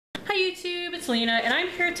it's Lena, and I'm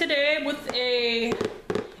here today with a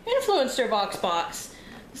Influenster Voxbox.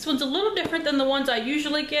 This one's a little different than the ones I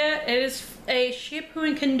usually get. It is a shampoo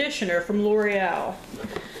and conditioner from Loreal.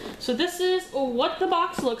 So this is what the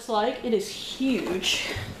box looks like. It is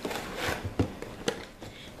huge.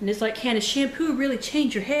 And it's like, can a shampoo really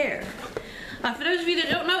change your hair? For those of you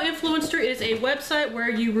that don't know, Influenster is a website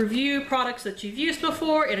where you review products that you've used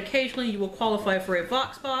before, and occasionally you will qualify for a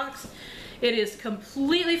Voxbox. It is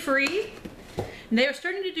completely free. And they are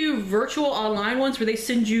starting to do virtual online ones where they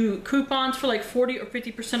send you coupons for like 40 or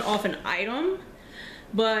 50% off an item.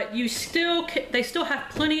 But you still, they still have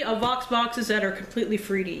plenty of Voxboxes that are completely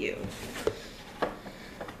free to you.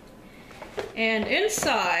 And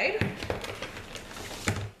inside,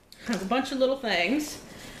 I have a bunch of little things.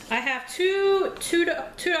 I have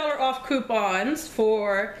 $2 off coupons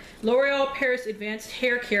for L'Oreal Paris Advanced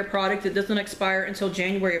Hair Care product that doesn't expire until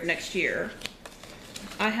January of next year.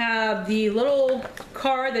 I have the little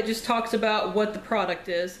card that just talks about what the product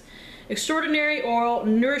is. Extraordinary Oil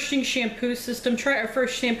Nourishing Shampoo System. Try our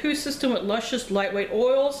first shampoo system with luscious lightweight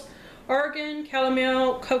oils. Argan,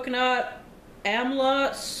 chamomile, coconut,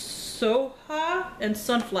 amla, soja, and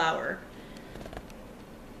sunflower.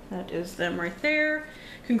 That is them right there.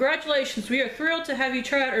 Congratulations, we are thrilled to have you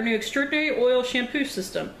try out our new Extraordinary Oil Shampoo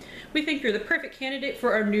System. We think you're the perfect candidate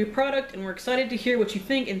for our new product, and we're excited to hear what you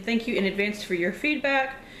think, and thank you in advance for your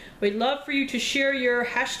feedback. We'd love for you to share your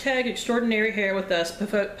hashtag extraordinary hair with us,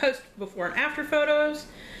 post before and after photos,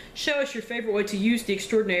 show us your favorite way to use the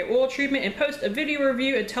Extraordinary Oil treatment, and post a video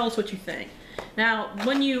review and tell us what you think. Now,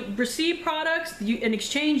 when you receive products, in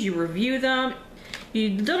exchange you review them.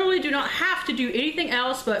 You literally do not have to do anything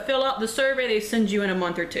else but fill out the survey they send you in a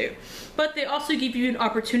month or two. But they also give you an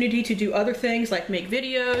opportunity to do other things like make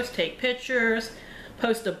videos, take pictures,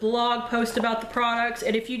 post a blog post about the products,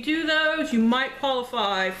 and if you do those, you might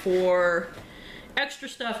qualify for extra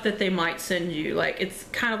stuff that they might send you. Like, it's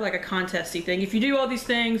kind of like a contesty thing. If you do all these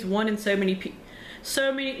things, one in so many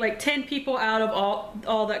like 10 people out of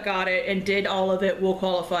all that got it and did all of it will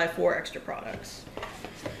qualify for extra products.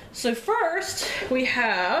 So first, we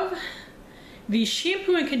have the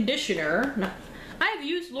shampoo and conditioner. Now, I have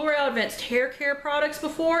used L'Oreal Advanced Hair Care products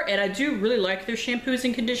before, and I do really like their shampoos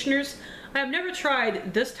and conditioners. I have never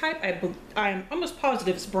tried this type. I'm almost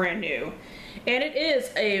positive it's brand new. And it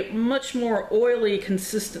is a much more oily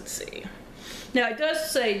consistency. Now, it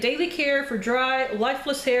does say daily care for dry,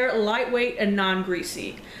 lifeless hair, lightweight, and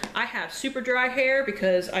non-greasy. I have super dry hair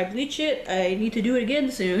because I bleach it. I need to do it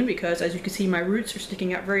again soon because, as you can see, my roots are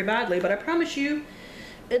sticking out very badly, but I promise you,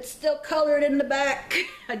 it's still colored in the back.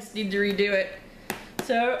 I just need to redo it.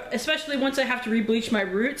 So, especially once I have to re-bleach my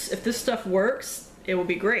roots, if this stuff works, it will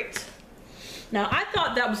be great. Now, I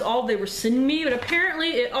thought that was all they were sending me, but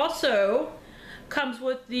apparently it also comes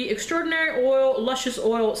with the Extraordinary Oil Luscious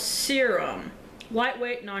Oil Serum.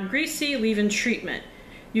 Lightweight, non-greasy, leave-in treatment.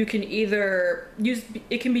 You can either use,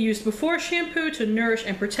 it can be used before shampoo to nourish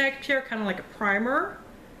and protect hair, kind of like a primer.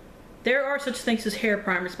 There are such things as hair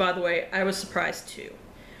primers, by the way. I was surprised too.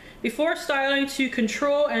 Before styling to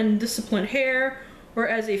control and discipline hair, or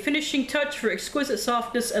as a finishing touch for exquisite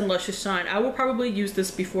softness and luscious shine. I will probably use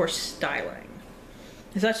this before styling,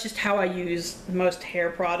 because that's just how I use most hair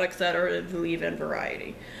products that are the leave-in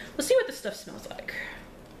variety. Let's see what this stuff smells like.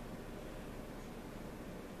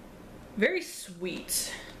 Very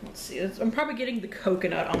sweet. Let's see, I'm probably getting the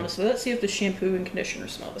coconut honestly. Let's see if the shampoo and conditioner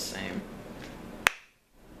smell the same.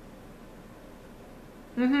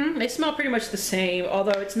 They smell pretty much the same,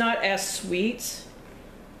 although it's not as sweet.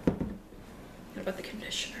 What about the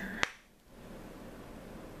conditioner?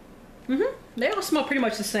 They all smell pretty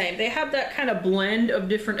much the same. They have that kind of blend of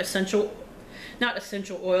different not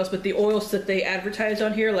essential oils, but the oils that they advertise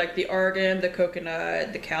on here, like the argan, the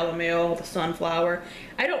coconut, the chamomile, the sunflower.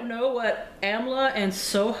 I don't know what amla and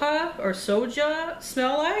soja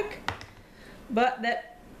smell like, but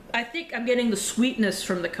I think I'm getting the sweetness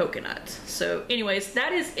from the coconut. So anyways,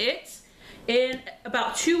 that is it. In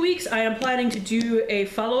about 2 weeks, I am planning to do a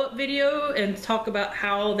follow-up video and talk about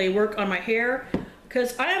how they work on my hair,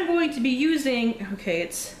 because I am going to be using, I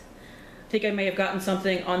think I may have gotten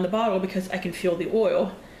something on the bottle because I can feel the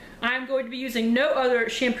oil. I'm going to be using no other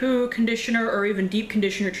shampoo, conditioner, or even deep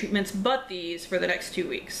conditioner treatments but these for the next 2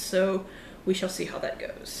 weeks. So we shall see how that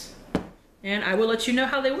goes. And I will let you know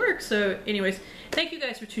how they work. So anyways, thank you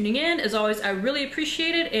guys for tuning in. As always, I really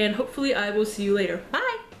appreciate it, and hopefully I will see you later. Bye!